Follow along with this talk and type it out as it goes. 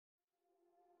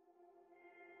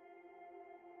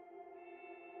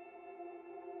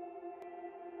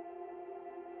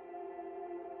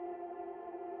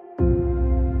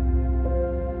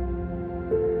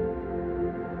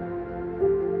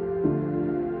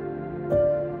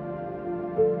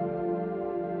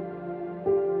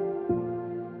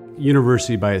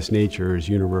University by its nature is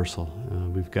universal.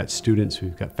 We've got students,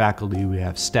 we've got faculty, we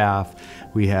have staff,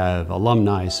 we have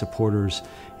alumni, supporters,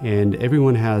 and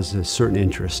everyone has a certain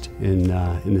interest in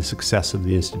the success of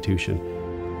the institution.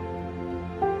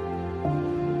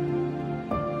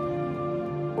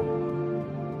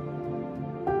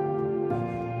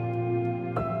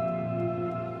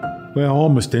 Well,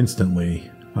 almost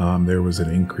instantly, there was an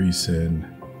increase in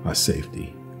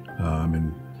safety.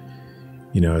 And,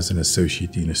 you know, as an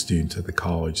associate dean of students at the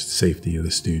college, the safety of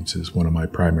the students is one of my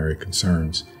primary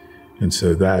concerns. And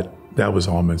so that was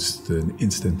almost an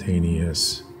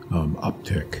instantaneous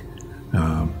uptick,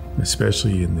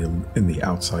 especially in the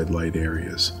outside light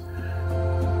areas.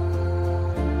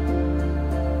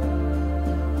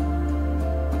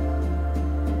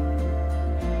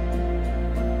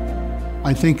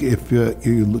 I think if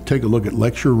you take a look at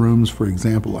lecture rooms, for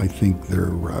example, I think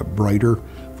they're brighter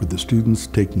for the students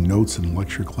taking notes in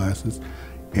lecture classes.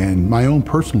 And my own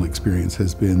personal experience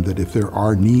has been that if there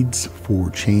are needs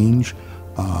for change,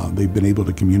 they've been able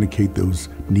to communicate those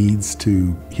needs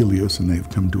to Helios, and they've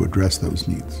come to address those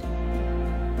needs.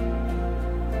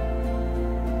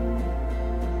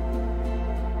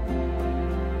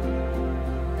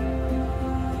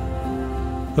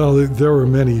 Well, there were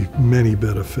many, many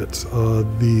benefits.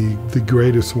 The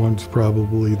greatest one's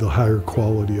probably the higher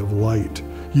quality of light,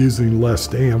 using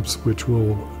less amps, which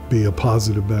will be a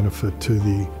positive benefit to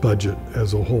the budget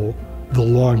as a whole. The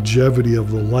longevity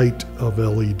of the light of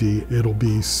LED, it'll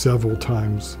be several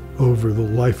times over the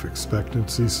life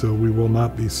expectancy, so we will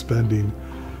not be spending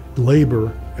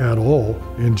labor at all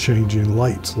in changing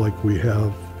lights like we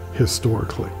have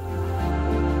historically.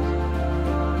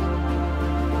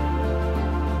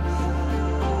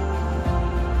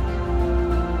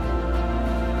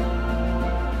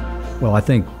 Well, I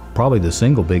think probably the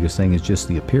single biggest thing is just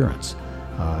the appearance.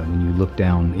 When you look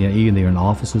down, either in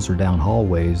offices or down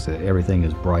hallways, everything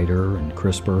is brighter and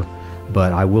crisper.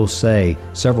 But I will say,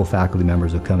 several faculty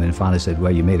members have come in and finally said,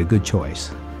 well, you made a good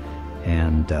choice.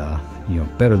 And, you know,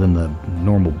 better than the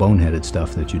normal boneheaded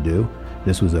stuff that you do.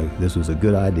 This was a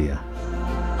good idea.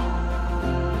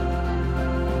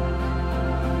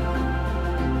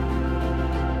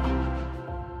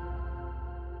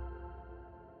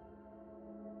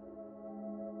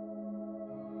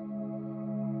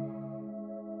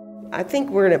 I think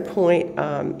we're at a point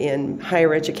in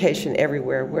higher education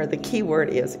everywhere where the key word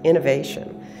is innovation.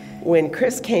 When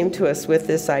Chris came to us with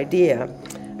this idea,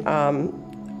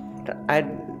 I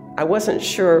wasn't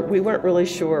sure, we weren't really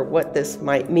sure what this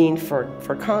might mean for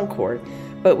Concord,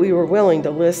 but we were willing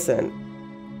to listen.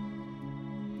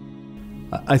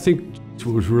 I think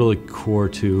what was really core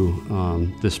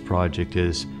to this project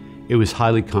is it was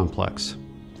highly complex.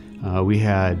 We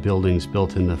had buildings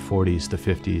built in the 40s, the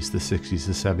 50s, the 60s,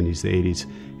 the 70s, the 80s,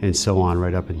 and so on,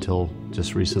 right up until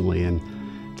just recently. And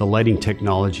the lighting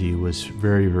technology was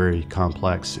very, very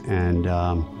complex, and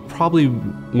probably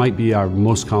might be our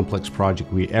most complex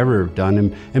project we ever have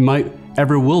done, and might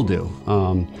ever will do.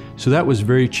 So that was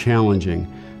very challenging.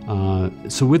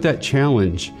 So with that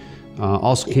challenge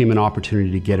also came an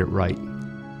opportunity to get it right.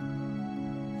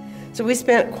 So we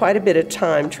spent quite a bit of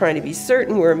time trying to be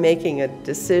certain we're making a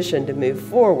decision to move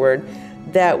forward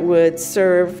that would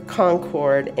serve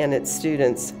Concord and its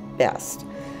students best.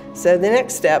 So the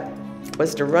next step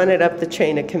was to run it up the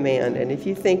chain of command, and if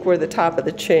you think we're the top of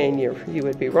the chain, you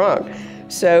would be wrong.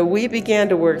 So we began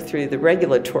to work through the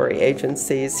regulatory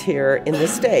agencies here in the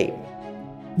state.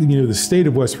 You know, the state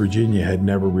of West Virginia had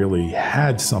never really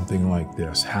had something like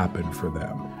this happen for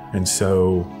them. And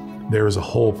so there was a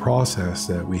whole process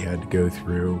that we had to go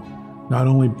through, not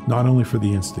only for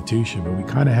the institution, but we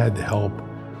kind of had to help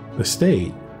the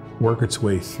state work its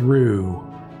way through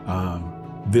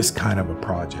this kind of a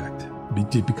project,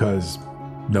 because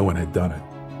no one had done it,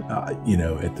 you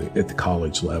know, at the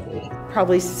college level.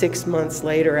 Probably 6 months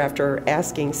later, after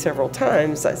asking several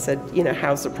times, I said, you know,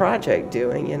 how's the project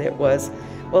doing? And it was,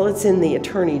 well, it's in the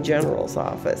Attorney General's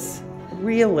office.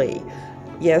 Really?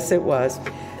 Yes, it was.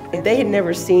 They had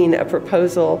never seen a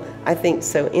proposal, I think,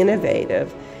 so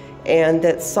innovative and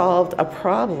that solved a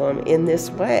problem in this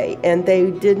way, and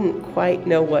they didn't quite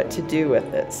know what to do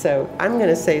with it. So I'm going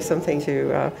to say something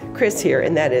to Chris here,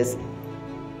 and that is,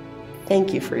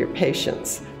 thank you for your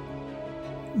patience.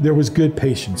 There was good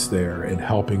patience there in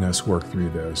helping us work through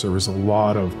those. There was a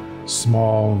lot of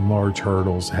small and large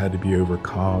hurdles that had to be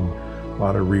overcome, a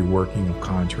lot of reworking of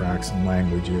contracts and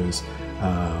languages.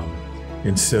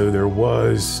 And so there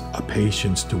was a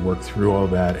patience to work through all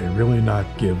that and really not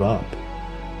give up.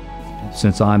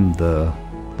 Since I'm the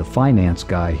finance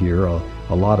guy here,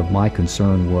 a lot of my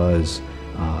concern was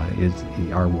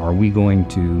Are we going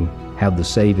to have the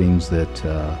savings that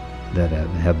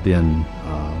have been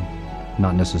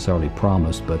not necessarily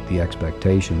promised, but the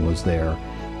expectation was there?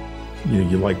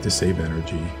 You like to save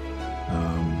energy.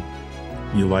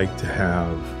 You like to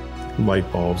have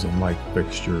light bulbs and light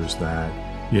fixtures that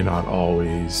you're not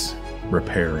always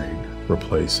repairing,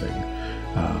 replacing.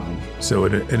 So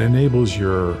it enables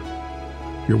your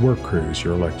work crews,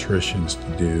 your electricians,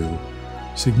 to do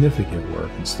significant work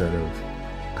instead of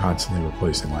constantly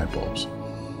replacing light bulbs.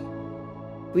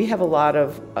 We have a lot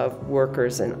of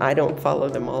workers, and I don't follow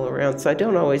them all around, so I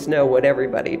don't always know what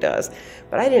everybody does.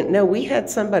 But I didn't know we had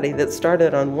somebody that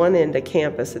started on one end of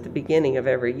campus at the beginning of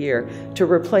every year to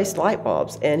replace light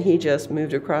bulbs, and he just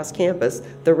moved across campus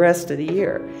the rest of the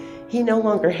year. He no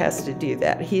longer has to do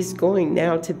that. He's going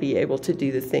now to be able to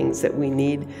do the things that we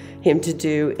need him to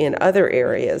do in other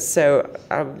areas. So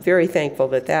I'm very thankful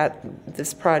that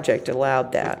this project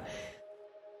allowed that.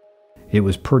 It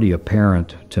was pretty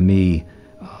apparent to me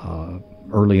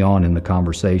early on in the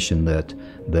conversation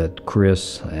that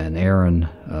Chris and Aaron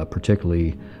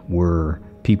particularly were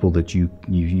people that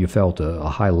you felt a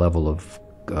high level of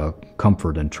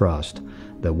comfort and trust,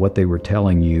 that what they were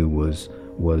telling you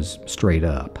was straight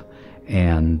up.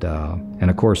 And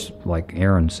of course, like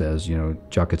Aaron says,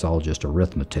 Chuck, it's all just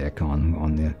arithmetic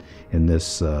in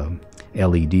this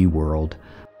LED world.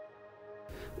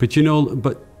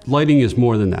 But lighting is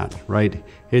more than that, right?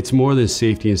 It's more than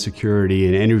safety and security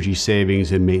and energy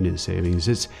savings and maintenance savings.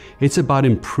 It's about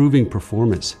improving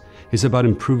performance. It's about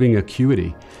improving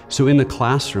acuity. So in the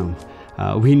classroom,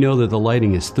 we know that the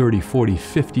lighting is 30, 40,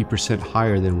 50%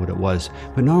 higher than what it was.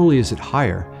 But not only is it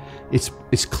higher,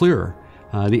 it's clearer.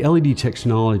 The LED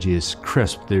technology is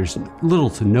crisp. There's little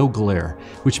to no glare,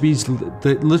 which means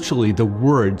that literally the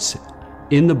words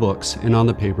in the books and on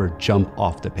the paper jump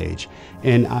off the page.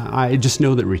 And I just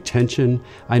know that retention,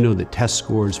 I know that test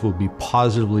scores will be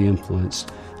positively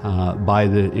influenced by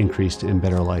the increased and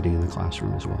better lighting in the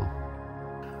classroom as well.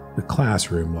 The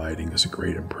classroom lighting is a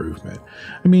great improvement.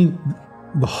 I mean,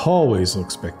 the hallways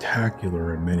look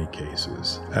spectacular in many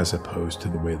cases, as opposed to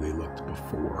the way they looked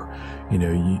before.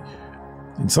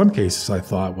 In some cases I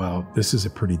thought, well, this is a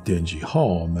pretty dingy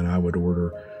hall, and then I would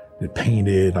order it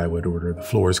painted, I would order the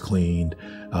floors cleaned,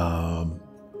 and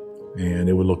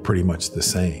it would look pretty much the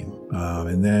same.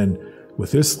 And then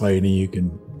with this lighting,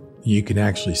 you can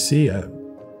actually see the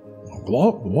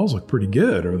walls look pretty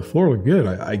good, or the floor looked good.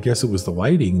 I guess it was the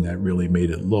lighting that really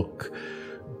made it look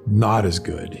not as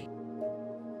good.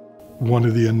 One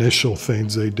of the initial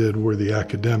things they did were the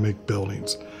academic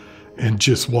buildings, and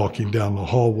just walking down the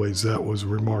hallways, that was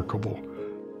remarkable.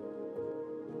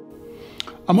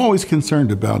 I'm always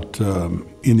concerned about,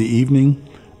 in the evening,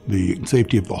 the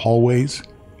safety of the hallways.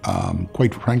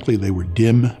 Quite frankly, they were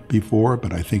dim before,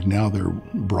 but I think now they're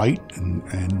bright,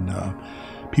 and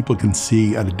people can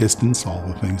see at a distance all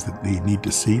the things that they need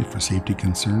to see for safety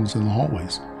concerns in the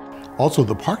hallways. Also,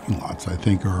 the parking lots, I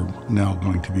think, are now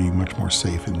going to be much more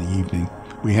safe in the evening.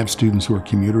 We have students who are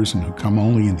commuters and who come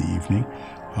only in the evening.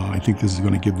 I think this is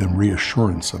going to give them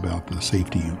reassurance about the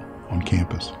safety on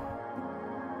campus.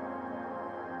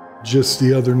 Just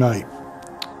the other night,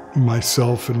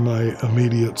 myself and my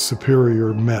immediate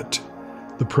superior met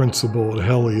the principal at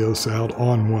Helios out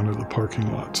on one of the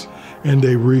parking lots, and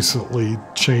they recently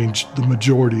changed the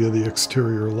majority of the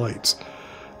exterior lights.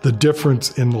 The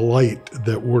difference in the light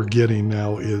that we're getting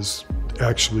now is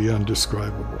actually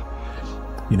indescribable.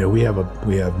 We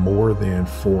have more than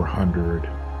 400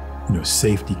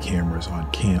 safety cameras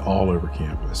all over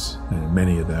campus, and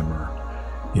many of them are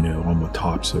on the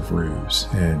tops of roofs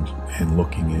and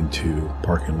looking into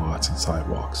parking lots and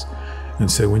sidewalks. And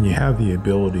so when you have the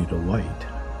ability to light,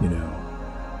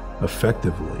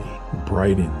 effectively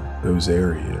brighten those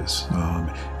areas,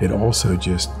 it also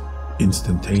just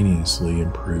instantaneously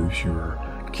improves your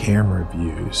camera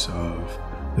views of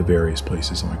the various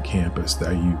places on campus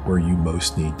where you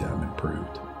most need them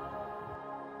improved.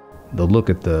 The look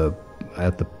at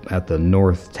the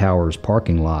North Towers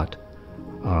parking lot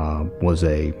was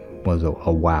a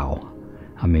wow.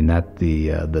 I mean,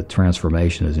 the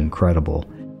transformation is incredible.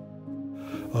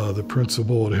 The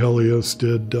principal at Helios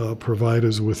did provide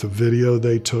us with a video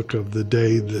they took of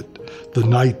the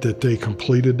night that they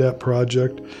completed that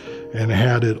project, and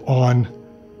had it on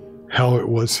how it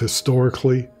was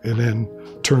historically, and then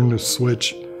turned the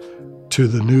switch to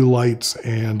the new lights,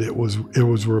 and it was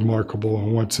remarkable.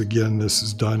 And once again, this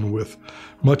is done with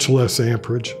much less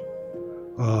amperage,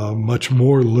 much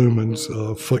more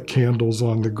lumens. Foot candles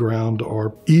on the ground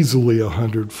are easily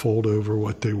 100-fold over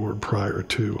what they were prior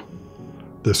to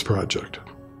this project.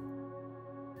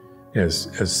 as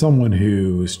someone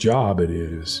whose job it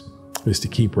is to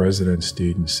keep residents,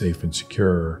 students safe and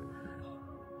secure,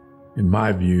 in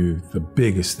my view, the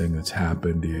biggest thing that's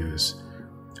happened is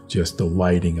just the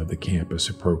lighting of the campus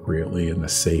appropriately and the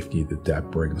safety that that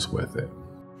brings with it.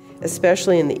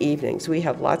 Especially in the evenings. We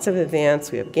have lots of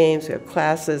events, we have games, we have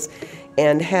classes,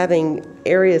 and having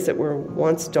areas that were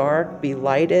once dark be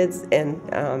lighted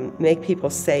and make people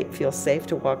feel safe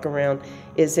to walk around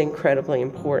is incredibly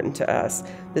important to us.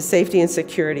 The safety and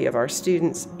security of our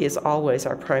students is always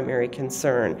our primary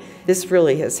concern. This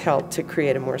really has helped to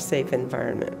create a more safe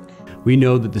environment. We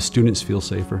know that the students feel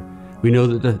safer. We know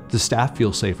that the staff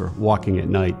feel safer walking at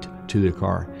night to their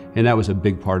car, and that was a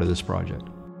big part of this project.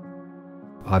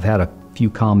 I've had a few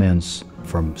comments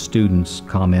from students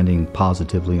commenting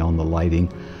positively on the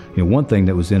lighting. You know, one thing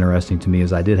that was interesting to me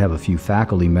is I did have a few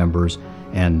faculty members,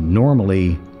 and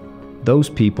normally those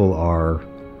people are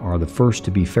the first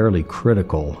to be fairly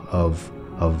critical of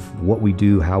what we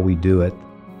do, how we do it.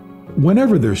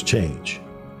 Whenever there's change,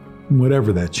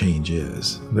 whatever that change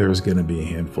is, there's going to be a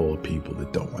handful of people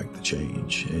that don't like the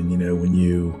change. And when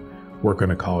you work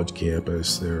on a college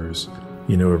campus, there's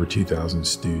over 2,000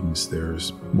 students,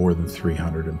 there's more than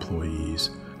 300 employees.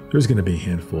 There's going to be a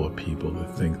handful of people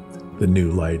that think the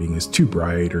new lighting is too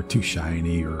bright or too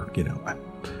shiny or,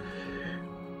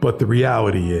 But the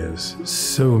reality is,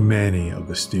 so many of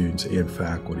the students and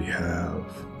faculty have,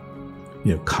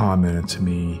 commented to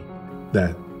me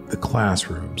that the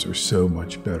classrooms are so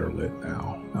much better lit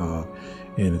now.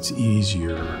 And it's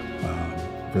easier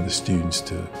for the students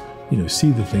to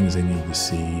see the things they need to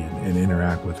see and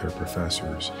interact with their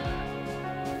professors.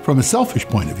 From a selfish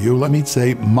point of view, let me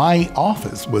say my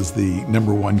office was the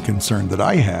number one concern that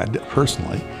I had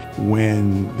personally.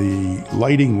 When the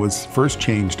lighting was first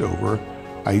changed over,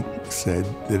 I said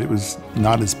that it was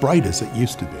not as bright as it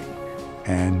used to be.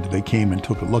 And they came and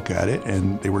took a look at it,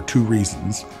 and there were two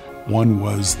reasons. One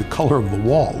was the color of the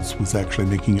walls was actually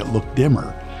making it look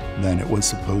dimmer than it was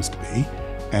supposed to be.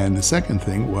 And the second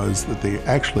thing was that they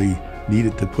actually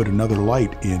needed to put another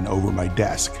light in over my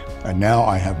desk. And now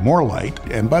I have more light.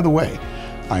 And by the way,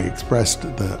 I expressed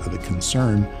the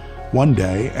concern one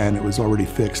day, and it was already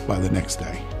fixed by the next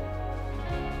day.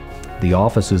 The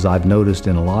offices, I've noticed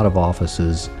in a lot of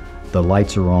offices, the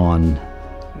lights are on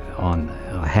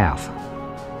half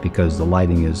because the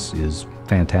lighting is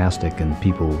fantastic, and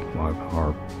people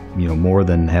are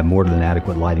have more than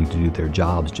adequate lighting to do their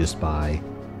jobs just by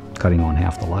cutting on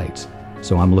half the lights.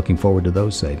 So I'm looking forward to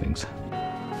those savings.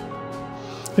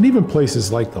 And even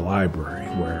places like the library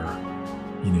where,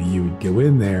 you would go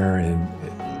in there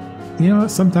and,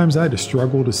 sometimes I had to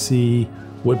struggle to see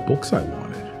what books I wanted.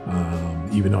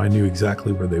 Even though I knew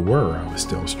exactly where they were, I was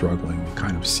still struggling to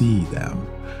kind of see them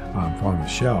on the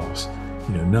shelves.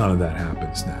 None of that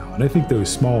happens now. And I think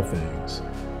those small things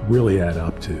really add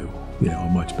up to, a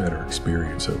much better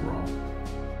experience overall.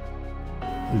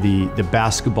 The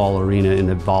basketball arena and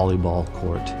the volleyball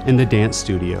court and the dance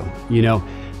studio.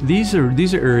 These are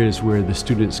areas where the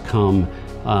students come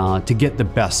to get the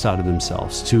best out of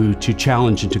themselves, to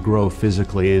challenge and to grow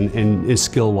physically and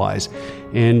skill-wise.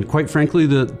 And quite frankly,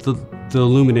 the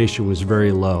illumination was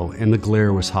very low and the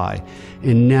glare was high.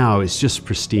 And now it's just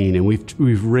pristine, and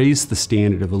we've raised the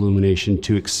standard of illumination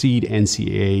to exceed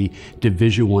NCAA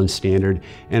Division I standard,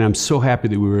 and I'm so happy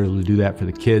that we were able to do that for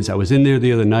the kids. I was in there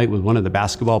the other night with one of the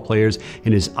basketball players,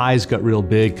 and his eyes got real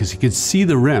big because he could see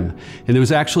the rim, and there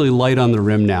was actually light on the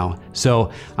rim now.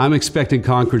 So I'm expecting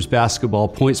Concord's basketball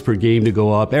points per game to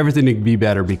go up, everything to be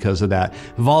better because of that.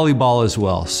 Volleyball as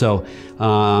well. So,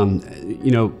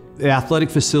 athletic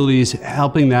facilities,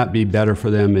 helping that be better for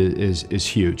them is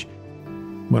huge.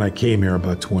 When I came here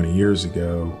about 20 years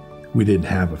ago, we didn't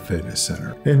have a fitness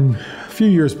center. And a few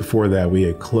years before that, we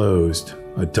had closed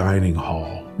a dining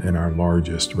hall in our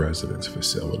largest residence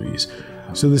facilities.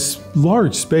 So this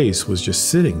large space was just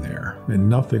sitting there and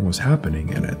nothing was happening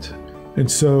in it. And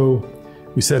so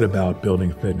we set about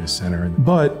building a fitness center.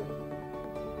 But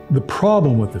the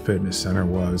problem with the fitness center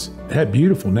was it had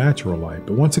beautiful natural light,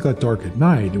 but once it got dark at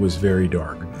night, it was very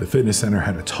dark. The fitness center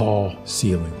had a tall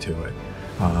ceiling to it,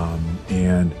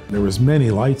 and there was many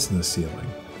lights in the ceiling.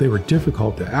 They were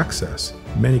difficult to access.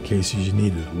 In many cases, you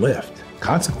needed a lift.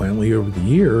 Consequently, over the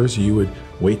years, you would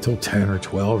wait till 10 or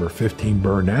 12 or 15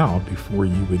 burned out before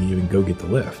you would even go get the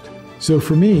lift. So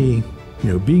for me,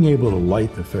 being able to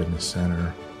light the fitness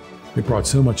center, it brought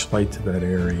so much light to that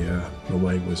area. The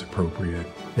light was appropriate.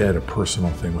 It had a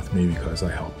personal thing with me because I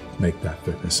helped make that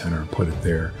fitness center and put it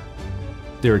there.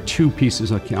 There are two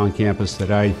pieces on campus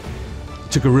that I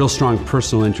took a real strong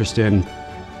personal interest in.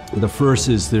 The first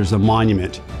is there's a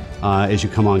monument as you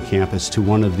come on campus to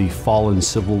one of the fallen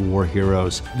Civil War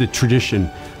heroes. The tradition,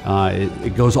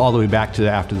 it goes all the way back to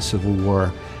after the Civil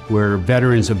War, where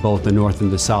veterans of both the North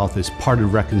and the South, as part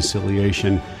of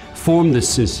reconciliation, formed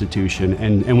this institution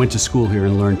and went to school here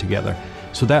and learned together.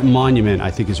 So that monument, I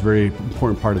think, is a very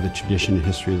important part of the tradition and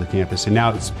history of the campus, and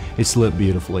now it's lit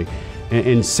beautifully.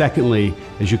 And secondly,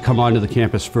 as you come onto the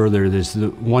campus further, there's the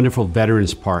wonderful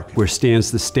Veterans Park, where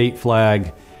stands the state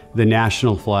flag, the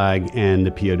national flag, and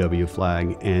the POW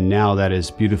flag. And now that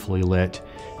is beautifully lit.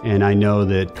 And I know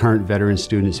that current veteran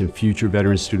students and future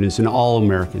veteran students and all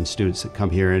American students that come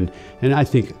here, and I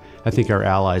think our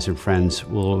allies and friends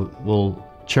will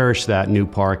cherish that new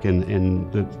park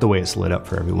and the way it's lit up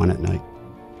for everyone at night.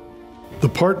 The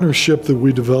partnership that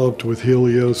we developed with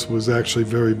Helios was actually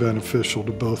very beneficial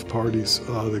to both parties.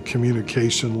 The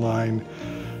communication line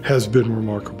has been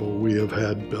remarkable. We have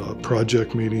had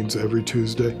project meetings every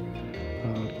Tuesday,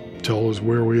 tell us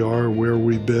where we are, where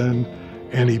we've been,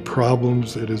 any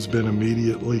problems. It has been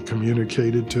immediately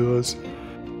communicated to us.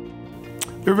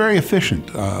 They're very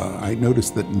efficient. I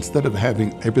noticed that instead of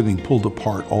having everything pulled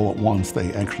apart all at once,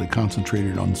 they actually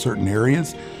concentrated on certain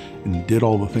areas and did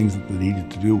all the things that they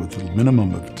needed to do with the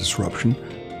minimum of disruption.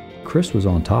 Chris was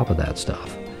on top of that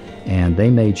stuff, and they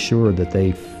made sure that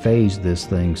they phased this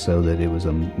thing so that it was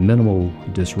a minimal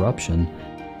disruption.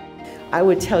 I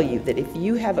would tell you that if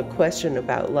you have a question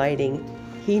about lighting,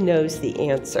 he knows the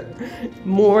answer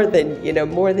more than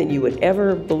you would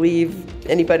ever believe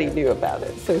anybody knew about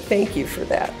it. So thank you for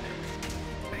that.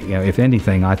 If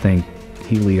anything, I think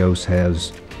Helios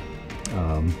has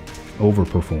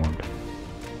overperformed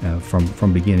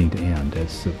from beginning to end.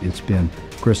 It's been,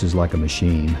 Chris is like a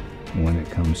machine when it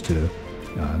comes to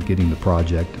getting the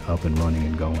project up and running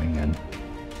and going.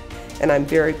 And I'm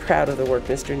very proud of the work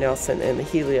Mr. Nelson and the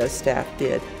Helios staff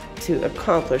did to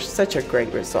accomplish such a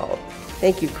great result.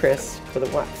 Thank you, Chris, for the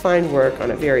fine work on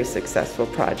a very successful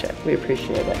project. We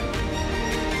appreciate it.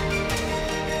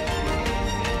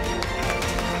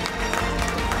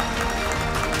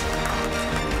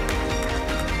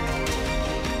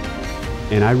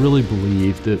 And I really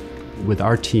believe that with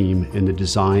our team and the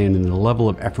design and the level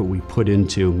of effort we put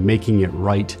into making it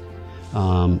right,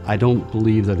 I don't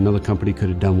believe that another company could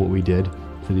have done what we did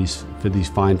for these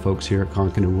fine folks here at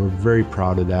Concord, and we're very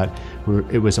proud of that.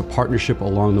 It was a partnership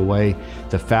along the way.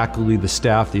 The faculty, the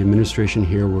staff, the administration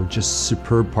here were just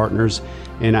superb partners,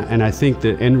 and I think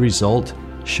the end result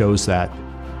shows that.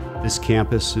 This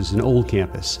campus is an old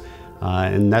campus.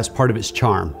 And that's part of its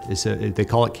charm. They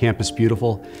call it Campus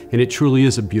Beautiful, and it truly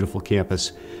is a beautiful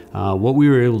campus. What we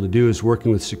were able to do is,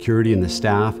 working with security and the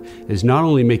staff, is not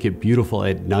only make it beautiful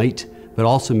at night, but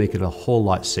also make it a whole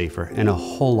lot safer and a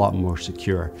whole lot more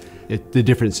secure. The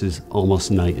difference is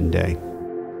almost night and day.